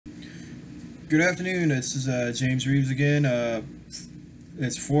Good afternoon. This is James Reeves again.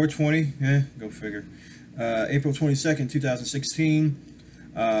 It's 4:20. Go figure. April 22nd, 2016.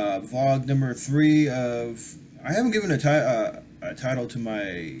 Vlog number 3 of. I haven't given a title to my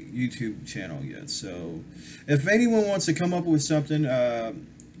YouTube channel yet, so if anyone wants to come up with something, hit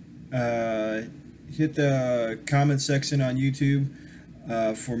the comment section on YouTube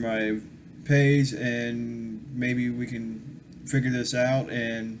for my page, and maybe we can figure this out,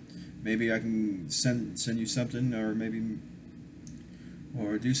 and maybe I can send you something, or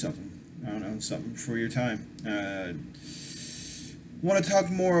do something. I don't know, something for your time. Want to talk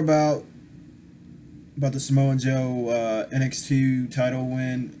more about the Samoa Joe NXT title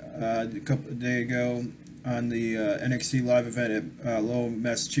win a couple of days ago on the NXT live event at Lowell,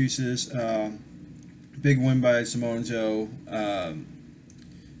 Massachusetts. Big win by Samoa Joe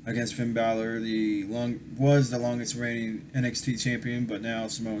against Finn Balor. Was the longest reigning NXT champion, but now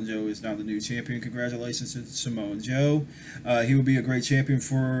Samoa Joe is now the new champion. Congratulations to Samoa Joe. He will be a great champion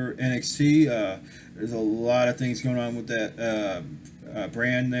for NXT. There's a lot of things going on with that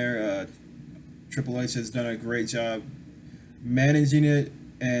brand there. Triple H has done a great job managing it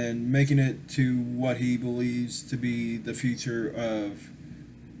and making it to what he believes to be the future of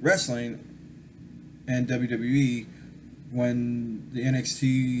wrestling and WWE, when the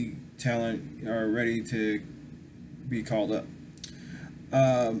NXT talent are ready to be called up.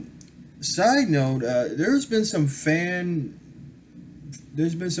 Side note: there's been some fans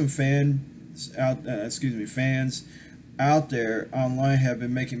out there online have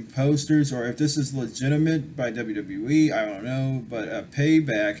been making posters, or if this is legitimate by WWE, I don't know, but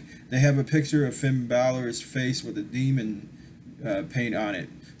Payback, they have a picture of Finn Balor's face with a demon paint on it.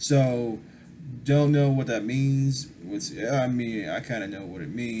 So don't know what that means. I mean, I kind of know what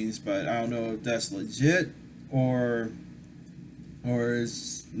it means, but I don't know if that's legit or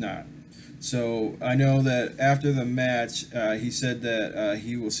it's not. So I know that after the match, he said that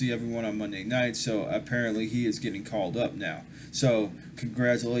he will see everyone on Monday night. So apparently he is getting called up now. So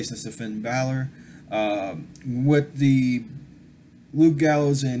congratulations to Finn Balor. With the Luke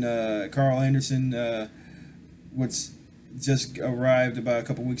Gallows and Carl Anderson, what's just arrived about a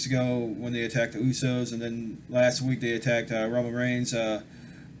couple weeks ago when they attacked the Usos, and then last week they attacked Roman Reigns.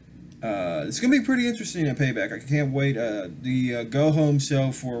 It's going to be pretty interesting at Payback. I can't wait. The go-home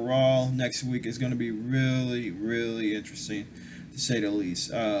show for Raw next week is going to be really, really interesting, to say the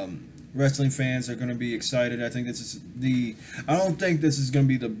least. Wrestling fans are going to be excited. I think I don't think this is going to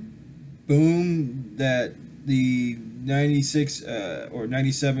be the boom that the 96 or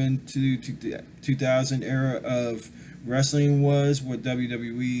 97 to 2000 era of wrestling was with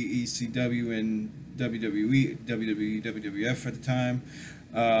WWE, ECW, and WWE, WWF at the time.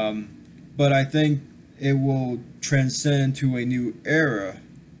 But I think it will transcend to a new era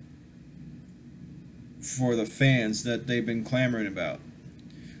for the fans that they've been clamoring about.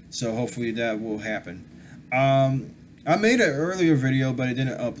 So hopefully that will happen. I made an earlier video, but it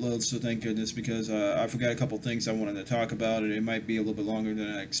didn't upload, so thank goodness, because I forgot a couple things I wanted to talk about, and it might be a little bit longer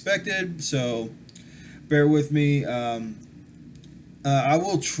than I expected, so bear with me. I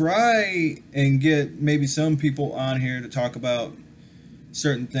will try and get maybe some people on here to talk about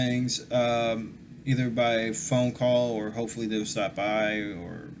certain things, either by phone call, or hopefully they'll stop by,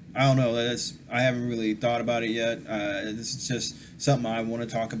 or I don't know. I haven't really thought about it yet. This is just something I want to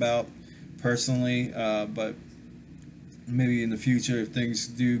talk about personally, but maybe in the future, if things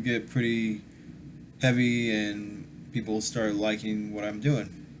do get pretty heavy and people start liking what I'm doing.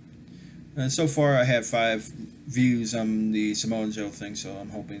 So far I have 5 views on the Samoa Joe thing, so I'm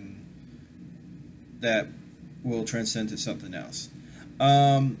hoping that will transcend to something else.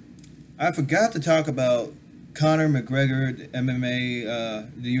 I forgot to talk about Conor McGregor, the MMA,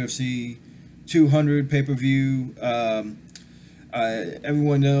 the UFC 200 pay-per-view.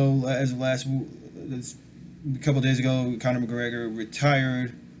 Everyone know, as of a couple of days ago, Conor McGregor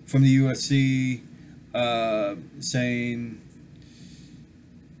retired from the UFC, saying,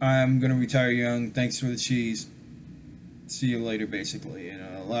 "I'm going to retire young. Thanks for the cheese. See you later," basically. And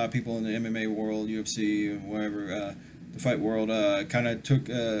a lot of people in the MMA world, UFC, and wherever, the fight world, kind of took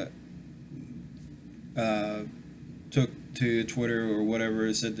to Twitter or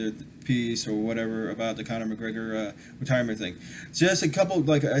whatever, said their piece or whatever about the Conor McGregor retirement thing. Just a couple,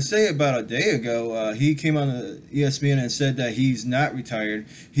 like I say, about a day ago, he came on the ESPN and said that he's not retired.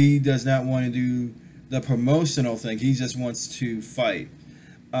 He does not want to do the promotional thing. He just wants to fight.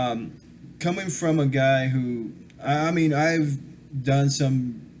 Coming from a guy who, I mean, I've done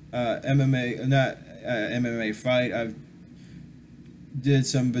some MMA, not MMA fight. I've did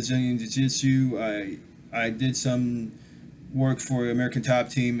some Brazilian Jiu-Jitsu. I did some worked for American Top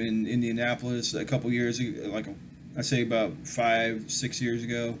Team in Indianapolis a couple years ago, like I say about 5-6 years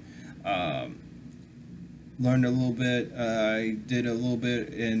ago. Um, Learned a little bit. I did a little bit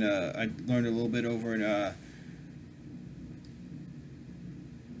in. I learned a little bit over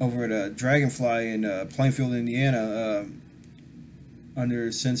at Dragonfly in Plainfield, Indiana,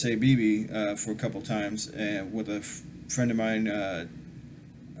 under Sensei Bibi for a couple times, and with a friend of mine,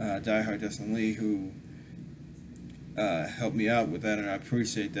 Diehard Dustin Lee, who helped me out with that, and I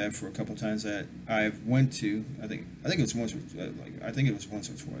appreciate that for a couple times that I've went to. I think it was once, I think it was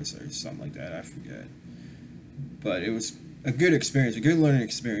once or twice or something like that. I forget, but it was a good experience, a good learning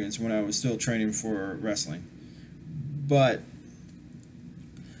experience when I was still training for wrestling. But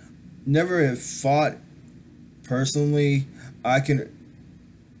never have fought personally. I can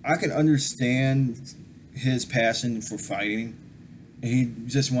understand his passion for fighting. He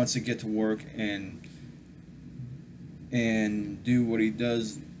just wants to get to work and do what he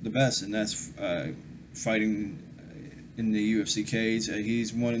does the best, and that's fighting in the UFC cage.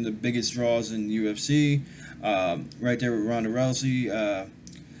 He's one of the biggest draws in UFC, right there with Ronda Rousey.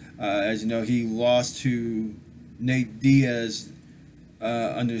 As you know, he lost to Nate Diaz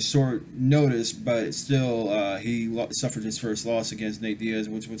under short notice, but still he suffered his first loss against Nate Diaz,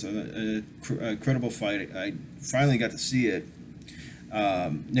 which was a credible fight. I finally got to see it.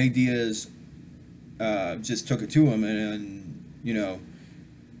 Nate Diaz just took it to him, and you know,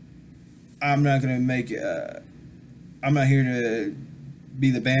 I'm not gonna make. I'm not here to be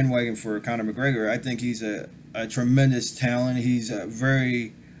the bandwagon for Conor McGregor. I think he's a tremendous talent. He's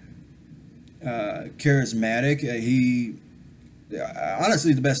very charismatic. He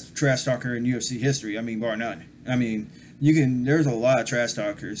honestly the best trash talker in UFC history. I mean, bar none. I mean, there's a lot of trash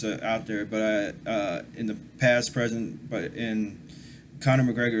talkers out there, but in the past, present, but in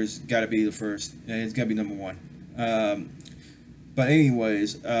Conor McGregor's got to be the first, and it's got to be number one. But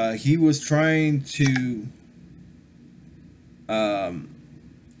anyways, he was trying to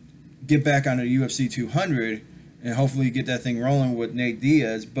get back on the UFC 200 and hopefully get that thing rolling with Nate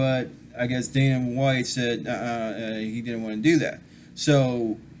Diaz, but I guess Dana White said he didn't want to do that.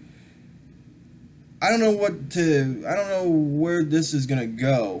 So I don't know where this is gonna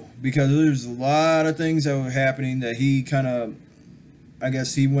go, because there's a lot of things that were happening that he kind of, I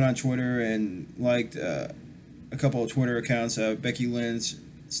guess he went on Twitter and liked a couple of Twitter accounts, Becky Lynch,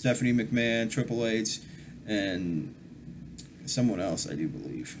 Stephanie McMahon, Triple H, and someone else, I do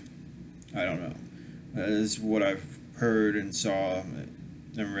believe. I don't know. That is what I've heard and saw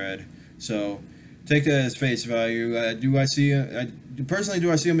and read. So take that as face value. Do I see him? Personally, do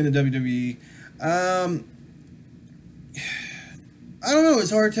I see him in the WWE? I don't know.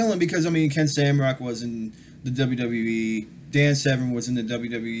 It's hard telling, because I mean, Ken Shamrock was in the WWE. Dan Severn was in the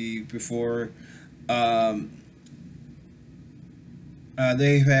WWE before.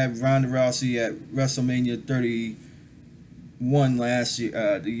 They had Ronda Rousey at WrestleMania 31 last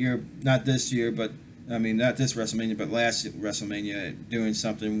year. The year, not this year, but I mean, not this WrestleMania, but last WrestleMania, doing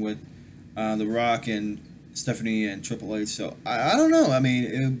something with The Rock and Stephanie and Triple H. So I don't know. I mean,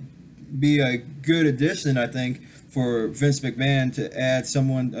 it would be a good addition, I think, for Vince McMahon to add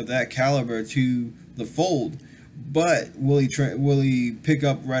someone of that caliber to the fold. But will he pick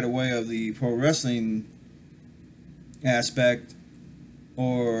up right away of the pro wrestling aspect,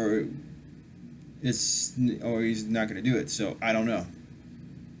 or he's not going to do it? So I don't know.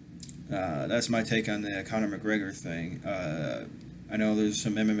 That's my take on the Conor McGregor thing. I know there's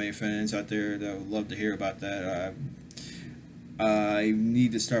some MMA fans out there that would love to hear about that. I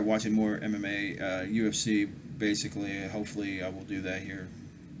need to start watching more MMA, UFC, basically. Hopefully I will do that here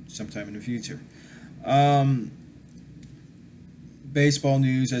sometime in the future. Baseball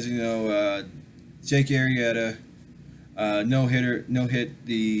news, as you know, Jake Arrieta no hit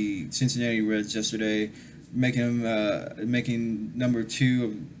the Cincinnati Reds yesterday, making number two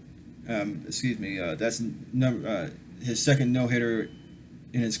of that's his second no hitter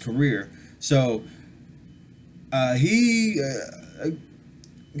in his career. So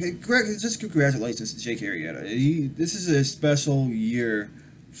just congratulations to Jake Arrieta. This is a special year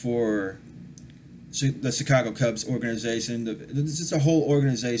for the Chicago Cubs organization. This is a whole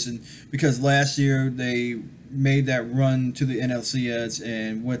organization, because last year they made that run to the NLCS,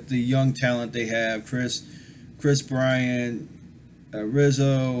 and with the young talent they have, Chris Bryant,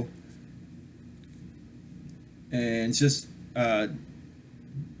 Rizzo, and just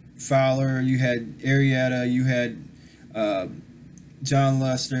Fowler. You had Arrieta, you had John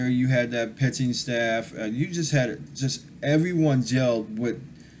Lester, you had that pitching staff. You just had everyone gelled with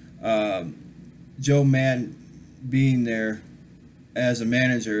Joe Madden being there as a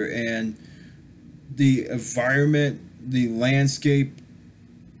manager, and the environment the landscape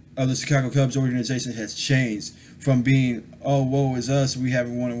of the Chicago Cubs organization has changed from being, oh, woe is us, we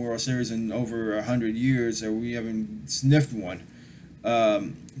haven't won a World Series in over 100 years, or we haven't sniffed one,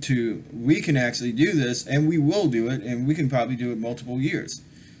 to we can actually do this, and we will do it, and we can probably do it multiple years.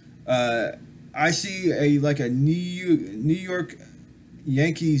 I see a New York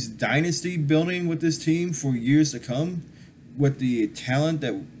Yankees dynasty building with this team for years to come, with the talent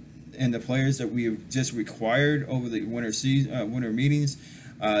that and the players that we have just required over the winter meetings.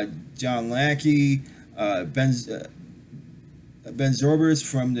 John Lackey, Ben Zobrist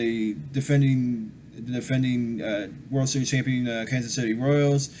from the defending World Series champion Kansas City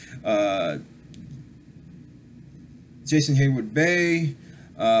Royals, Jason Hayward Bay.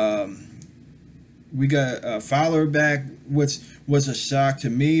 We got Fowler back, which was a shock to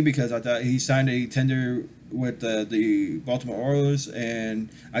me because I thought he signed a tender with the Baltimore Orioles, and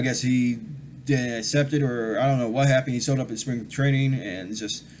I guess he didn't accept it, or I don't know what happened. He showed up at spring training, and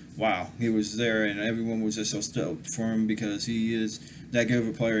just wow, he was there, and everyone was just so stoked for him because he is that good of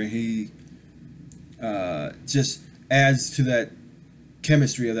a player, and he just adds to that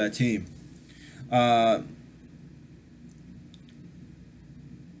chemistry of that team.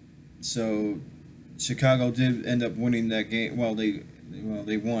 So Chicago did end up winning that game. Well, they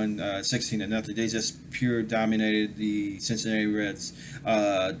won 16-0. They just pure dominated the Cincinnati Reds.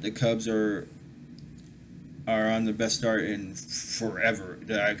 The Cubs are on the best start in forever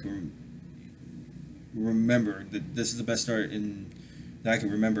that I can remember. This is the best start that I can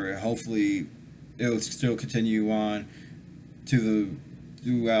remember, and hopefully it'll still continue on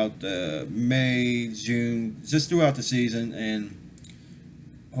throughout May, June, just throughout the season, and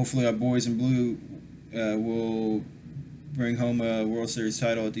hopefully our boys in blue will bring home a World Series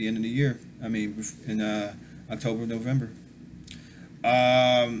title at the end of the year. I mean, in October, November.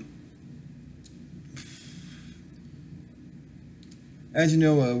 As you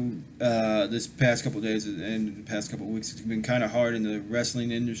know, this past couple of days and the past couple of weeks, it's been kind of hard in the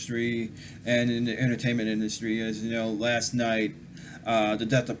wrestling industry and in the entertainment industry. As you know, last night, the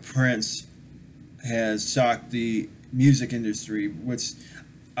death of Prince has shocked the music industry, which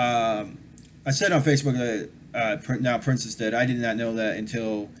I said on Facebook that now Prince is dead. I did not know that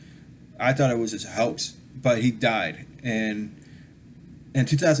until I thought it was his hoax, but he died. And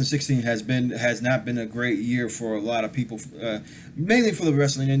 2016 has not been a great year for a lot of people, mainly for the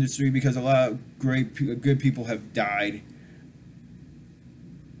wrestling industry, because a lot of good people have died.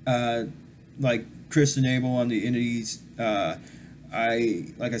 Like Kristen Abel on the Indies. Like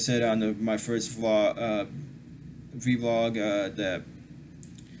I said on my first vlog, vlog, that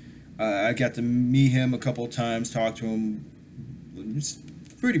I got to meet him a couple of times, talk to him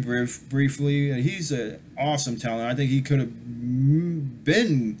pretty briefly. He's an awesome talent. I think he could have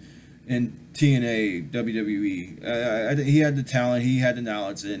been in TNA, WWE. I think he had the talent, he had the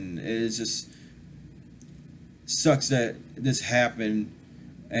knowledge, and it just sucks that this happened.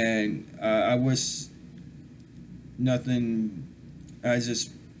 And I wish nothing. I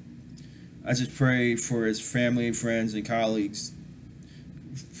just pray for his family, friends, and colleagues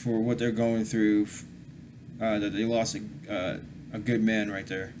for what they're going through. That they lost a good man right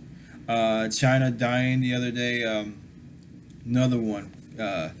there. China dying the other day. Another one.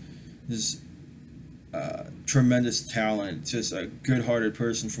 This tremendous talent. Just a good-hearted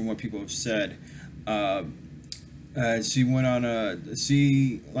person, from what people have said. She went on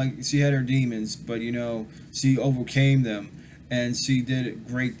she had her demons, but she overcame them, and she did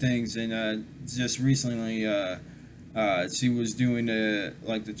great things. And just recently, she was doing the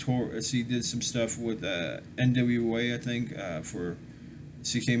tour. She did some stuff with NWA, I think.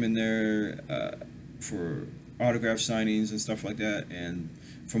 She came in there for autograph signings and stuff like that. And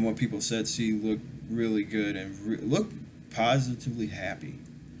from what people said, she looked really good and looked positively happy.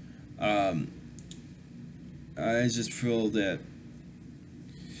 I just feel that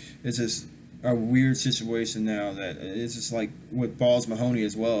it's just a weird situation now, that it's just like with Balls Mahoney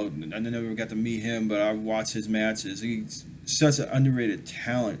as well. I never got to meet him, but I watched his matches. He's such an underrated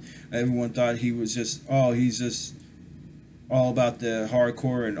talent. Everyone thought he was he's just all about the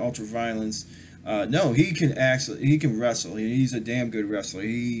hardcore and ultra violence. No, he can wrestle. He's a damn good wrestler.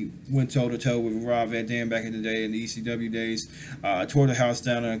 He went toe to toe with Rob Van Dam back in the day, in the ECW days. Tore the house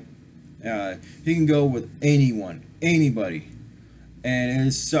down. He can go with anybody, and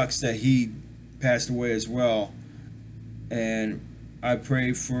it sucks that he passed away as well. And I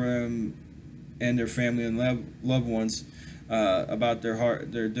pray for him and their family and loved ones about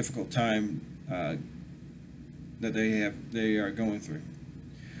their difficult time that they are going through.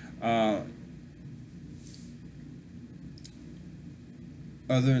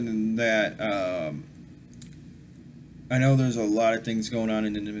 Other than that, I know there's a lot of things going on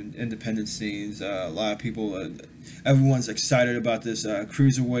in the independent scenes. A lot of people, everyone's excited about this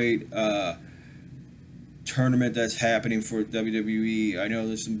cruiserweight tournament that's happening for WWE. I know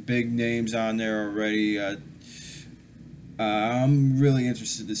there's some big names on there already. I'm really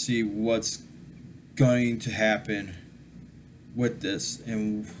interested to see what's going to happen with this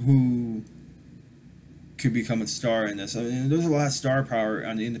and who could become a star in this. I mean, there's a lot of star power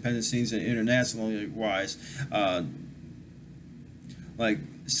on the independent scenes and internationally wise. Like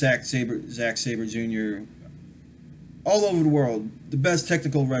Zack Sabre Jr. all over the world, the best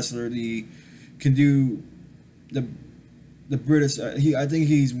technical wrestler. The can do the British. I think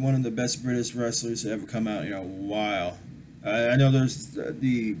he's one of the best British wrestlers to ever come out in a while. I know there's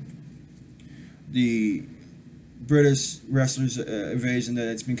the British wrestlers invasion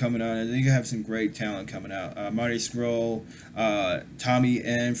that's been coming on. I think you have some great talent coming out. Marty Scurll, Tommy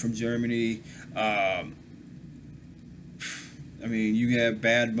N from Germany. I mean, you have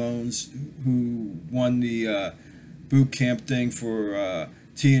Bad Bones, who won the boot camp thing for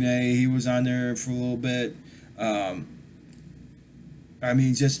TNA. He was on there for a little bit. I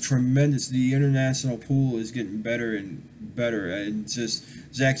mean, just tremendous. The international pool is getting better and better. And just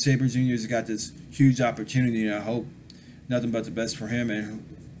Zack Sabre Jr. has got this huge opportunity, and I hope nothing but the best for him and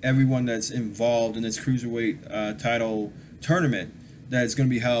everyone that's involved in this cruiserweight title tournament that is going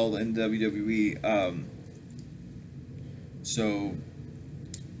to be held in WWE. So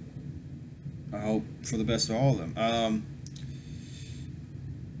I hope for the best of all of them.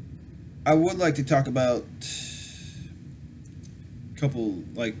 I would like to talk about a couple,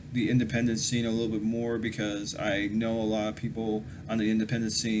 like the independent scene a little bit more, because I know a lot of people on the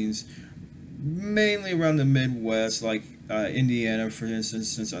independent scenes, mainly around the Midwest, like Indiana, for instance.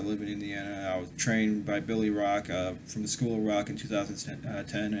 Since I live in Indiana, I was trained by Billy Rock from the School of Rock in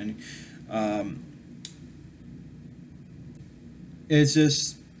 2010, and it's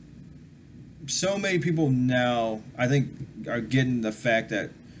just so many people now, I think, are getting the fact that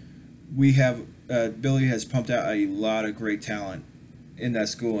we have Billy has pumped out a lot of great talent in that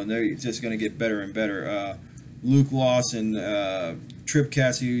school, and they're just going to get better and better. Luke Lawson, Tripp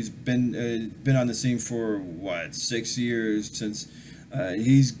Cassidy, who's been on the scene for what, 6 years, since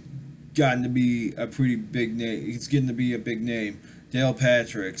he's gotten to be a pretty big name. He's getting to be a big name. Dale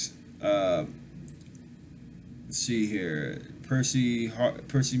Patricks. Let's see here. Percy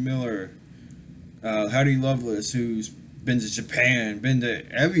Miller, Howdy Lovelace, who's been to Japan, been to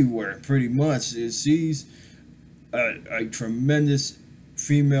everywhere pretty much. She's a tremendous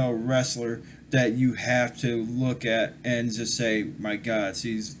female wrestler that you have to look at and just say, my God,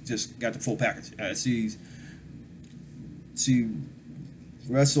 she's just got the full package. She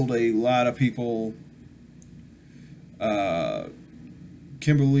wrestled a lot of people.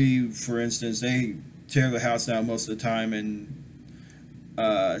 Kimberly, for instance, they tear the house down most of the time, and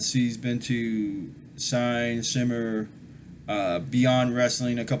she's been to Shine, Shimmer, Beyond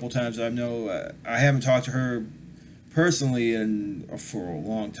Wrestling a couple times. I know I haven't talked to her personally for a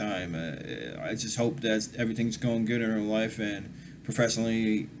long time. I just hope that everything's going good in her life and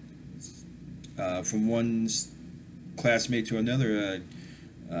professionally, from one classmate to another.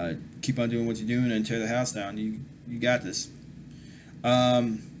 Keep on doing what you're doing and tear the house down. You got this. I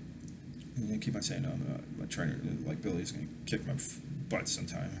keep on saying, no, my trainer, like Billy's going to kick my butt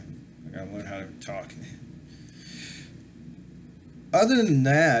sometime. I got to learn how to talk. Other than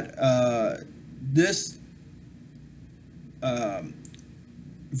that, this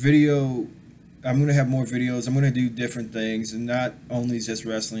video, I'm going to have more videos. I'm going to do different things, and not only just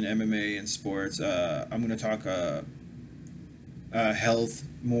wrestling, MMA, and sports. I'm going to talk health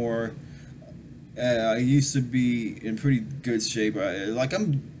more. I used to be in pretty good shape.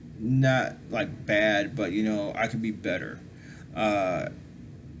 I'm not like bad, but I could be better. Like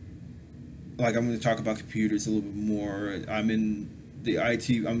I'm going to talk about computers a little bit more. I'm in the IT.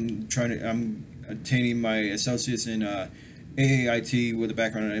 I'm attaining my associates in AAIT with a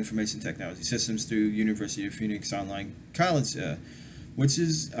background in information technology systems through University of Phoenix Online College, which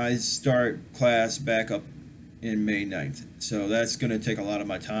is I start class back up in May 9th. So that's going to take a lot of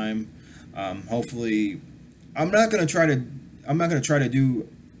my time. Hopefully, I'm not going to try to do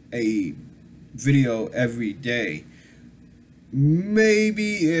a video every day.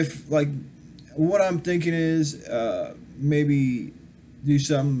 Maybe if, like, what I'm thinking is maybe do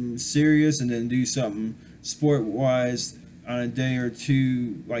something serious and then do something sport wise on a day or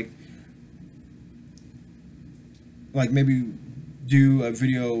two, like maybe do a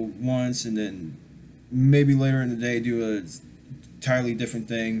video once and then maybe later in the day do a entirely different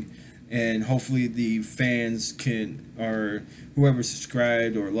thing, and hopefully the fans can, or whoever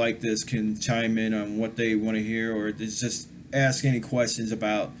subscribed or liked this, can chime in on what they want to hear, or just ask any questions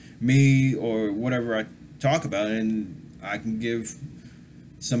about me or whatever I talk about, and I can give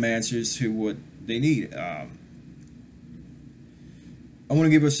some answers to what they need. I want to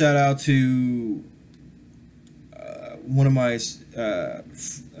give a shout out to one of my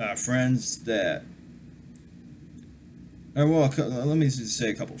friends that, well, let me just say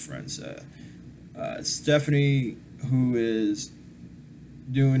a couple friends. Stephanie, who is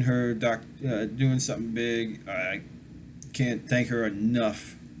doing her doing something big. I can't thank her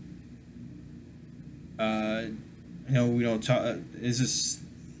enough. I know we don't talk. It's just,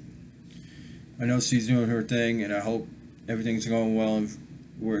 I know she's doing her thing, and I hope everything's going well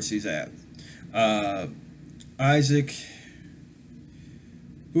where she's at. Isaac,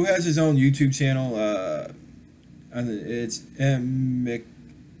 who has his own YouTube channel, it's M.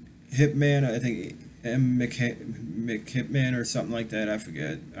 Hitman, I think M. Hitman or something like that. I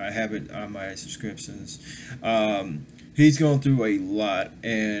forget. I have it on my subscriptions. He's going through a lot,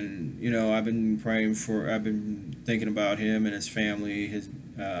 and I've been thinking about him and his family,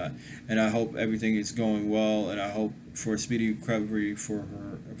 and I hope everything is going well, and I hope for a speedy recovery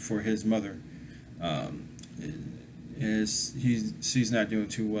for his mother. She's not doing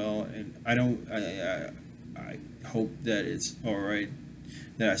too well, and I hope that it's all right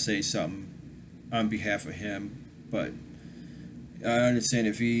that I say something on behalf of him. But I understand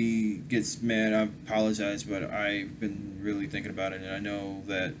if he gets mad, I apologize, but I've been really thinking about it, and I know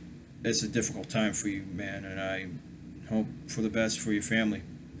that it's a difficult time for you, man, and I hope for the best for your family.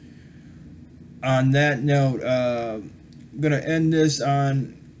 On that note, I'm going to end this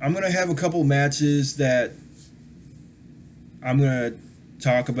on, I'm going to have a couple matches that I'm going to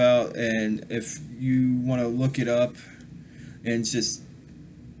talk about, and if you want to look it up and just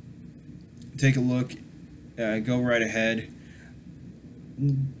take a look, go right ahead.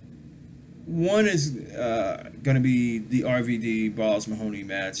 One is going to be the RVD Balls Mahoney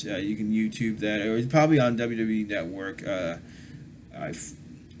match. You can YouTube that, or it's probably on WWE Network.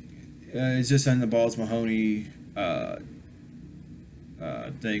 It's just on the Balls Mahoney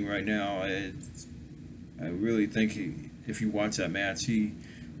thing right now. I really think if you watch that match, he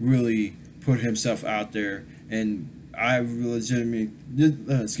really put himself out there, and I legitimately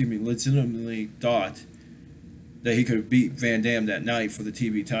thought that he could have beat Van Dam that night for the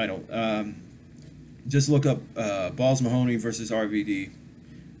TV title. Just look up Balls Mahoney versus RVD.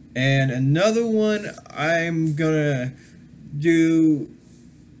 And another one I'm gonna do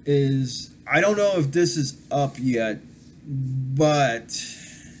is, I don't know if this is up yet, but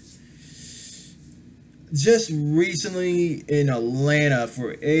just recently in Atlanta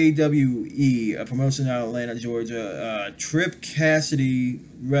for AWE, a promotion out of Atlanta, Georgia, Tripp Cassidy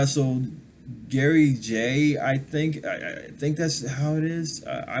wrestled Gary J. I think that's how it is.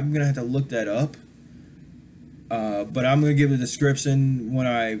 I'm gonna have to look that up. But I'm gonna give a description when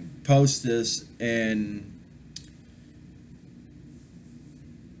I post this, and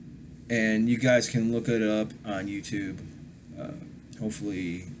you guys can look it up on YouTube.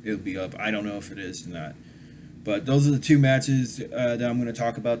 Hopefully it'll be up. I don't know if it is or not. But those are the two matches that I'm going to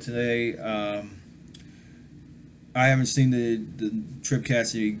talk about today. I haven't seen the Tripp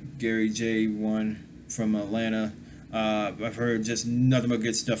Cassidy Gary J one from Atlanta. I've heard just nothing but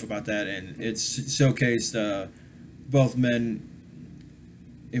good stuff about that, and it's showcased both men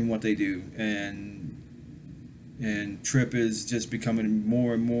in what they do, and Tripp is just becoming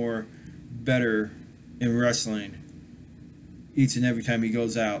more and more better in wrestling each and every time he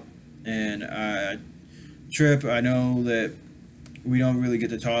goes out. And Tripp, I know that we don't really get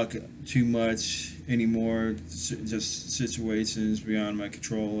to talk too much anymore, just situations beyond my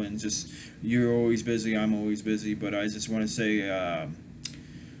control, and just you're always busy, I'm always busy. But I just want to say,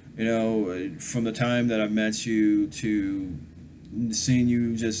 from the time that I've met you to seeing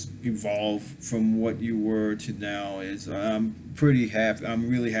you just evolve from what you were to now, I'm pretty happy. I'm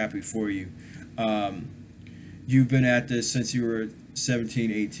really happy for you. You've been at this since you were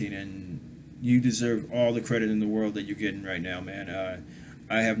 17, 18, and you deserve all the credit in the world that you're getting right now, man.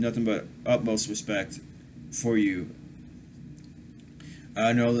 I have nothing but utmost respect for you.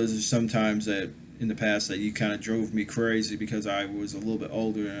 I know there's some times that in the past that you kind of drove me crazy because I was a little bit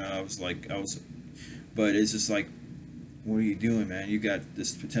older, and but it's just like, what are you doing, man? You got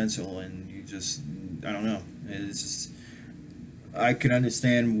this potential, and you just, I don't know. It's just, I can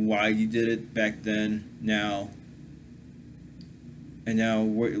understand why you did it back then, and now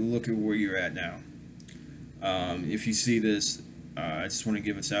look at where you're at now. If you see this, I just want to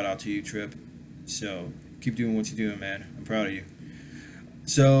give a shout out to you, Tripp. So keep doing what you're doing, man. I'm proud of you.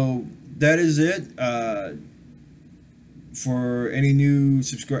 So that is it. For any new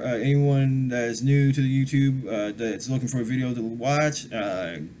anyone that is new to the YouTube that's looking for a video to watch,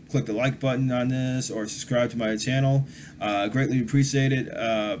 click the like button on this or subscribe to my channel. Greatly appreciate it.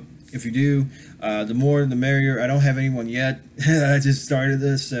 If you do, the more the merrier. I don't have anyone yet. I just started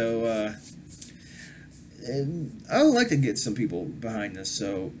this, so and I would like to get some people behind this.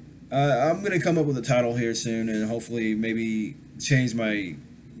 So I'm gonna come up with a title here soon, and hopefully maybe change my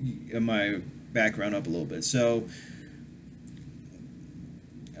background up a little bit. So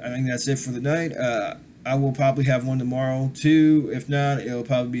I think that's it for the night. I will probably have one tomorrow too. If not, it'll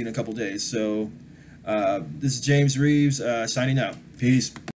probably be in a couple days. So this is James Reeves signing out. Peace.